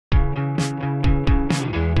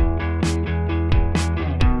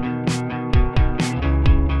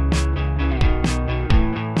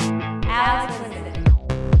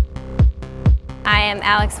I'm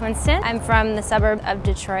Alex Winston. I'm from the suburb of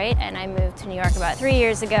Detroit and I moved to New York about 3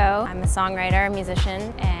 years ago. I'm a songwriter, a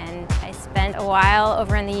musician, and I spent a while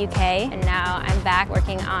over in the UK and now I'm back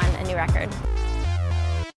working on a new record.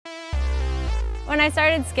 When I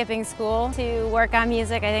started skipping school to work on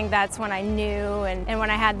music, I think that's when I knew, and when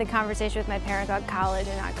I had the conversation with my parents about college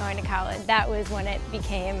and not going to college, that was when it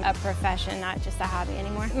became a profession, not just a hobby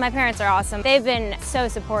anymore. My parents are awesome. They've been so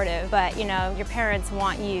supportive, but you know, your parents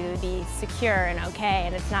want you to be secure and okay,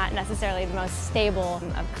 and it's not necessarily the most stable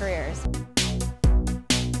of careers.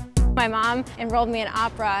 My mom enrolled me in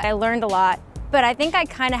opera. I learned a lot. But I think I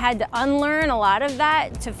kind of had to unlearn a lot of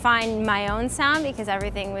that to find my own sound because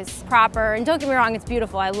everything was proper. And don't get me wrong, it's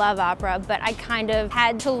beautiful, I love opera, but I kind of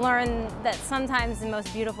had to learn that sometimes the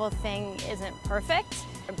most beautiful thing isn't perfect.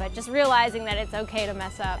 But just realizing that it's okay to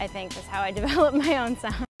mess up, I think is how I developed my own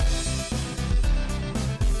sound.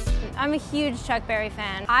 I'm a huge Chuck Berry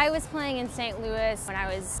fan. I was playing in St. Louis when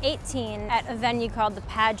I was 18 at a venue called The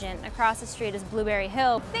Pageant. Across the street is Blueberry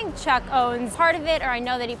Hill. I think Chuck owns part of it, or I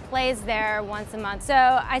know that he plays there once a month. So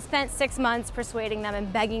I spent 6 months persuading them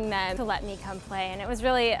and begging them to let me come play, and it was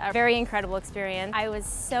really a very incredible experience. I was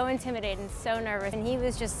so intimidated and so nervous, and he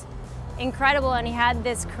was just incredible, and he had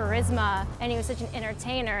this charisma, and he was such an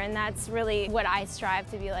entertainer, and that's really what I strive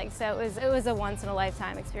to be like. So it was a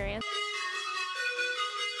once-in-a-lifetime experience.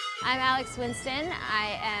 I'm Alex Winston.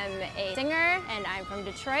 I am a singer and I'm from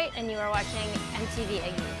Detroit, and you are watching MTV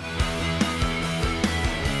Iggy.